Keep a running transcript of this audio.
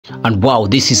And wow,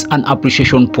 this is an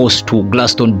appreciation post to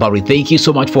Glastonbury. Thank you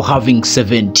so much for having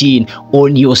 17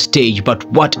 on your stage. But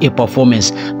what a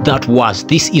performance that was.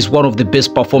 This is one of the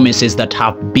best performances that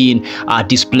have been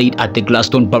displayed at the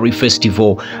Glastonbury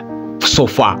Festival so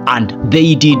far, and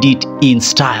they did it in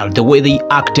style. The way they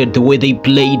acted, the way they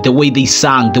played, the way they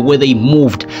sang, the way they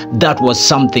moved, that was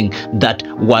something that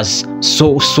was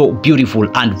so beautiful.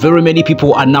 And very many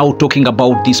people are now talking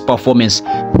about this performance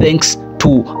thanks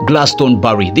to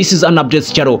Glastonbury. This is an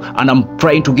updates channel, and I'm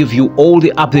trying to give you all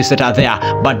the updates that are there,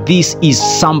 but this is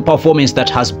some performance that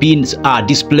has been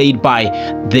displayed by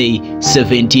the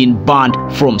 17 band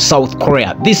from South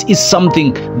Korea. This is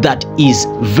something that is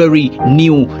very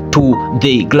new to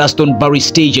the Glastonbury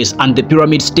stages, and the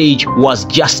pyramid stage was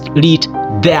just lit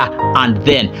there and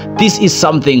then. This is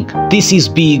something, this is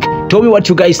big. Tell me what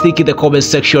you guys think in the comment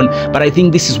section, but I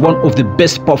think this is one of the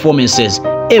best performances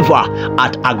ever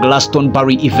at a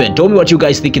Glastonbury event. Tell me what you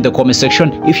guys think in the comment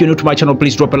section. If you're new to my channel,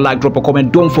 please drop a like, drop a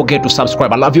comment. Don't forget to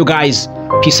subscribe. I love you guys.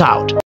 Peace out.